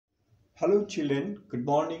Hello children, good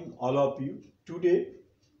morning all of you. Today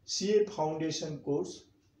CA Foundation course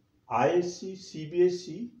ISC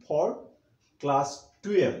CBSE for class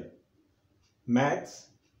 12 Maths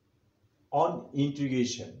on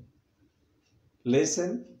integration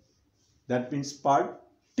lesson, that means part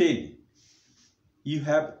 10. You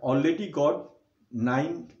have already got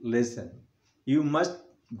 9 lesson. You must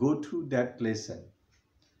go through that lesson.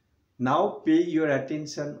 Now pay your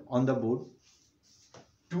attention on the board.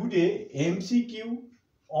 Today MCQ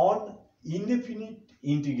on indefinite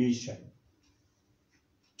integration.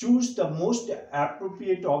 Choose the most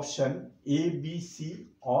appropriate option A, B, C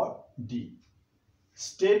or D.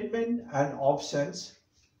 Statement and options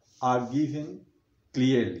are given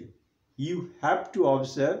clearly. You have to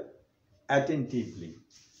observe attentively.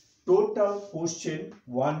 Total question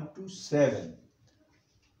 1 to 7.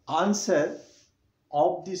 Answer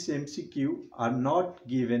of this MCQ are not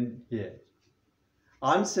given here.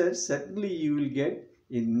 Answer certainly you will get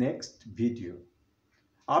in next video.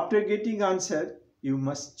 After getting answer, you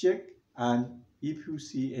must check, and if you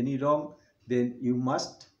see any wrong, then you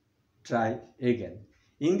must try again.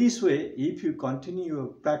 In this way, if you continue your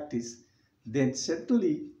practice, then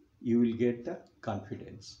certainly you will get the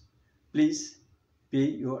confidence. Please pay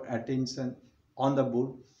your attention on the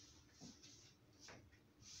board.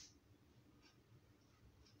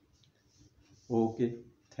 Okay,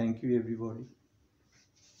 thank you everybody.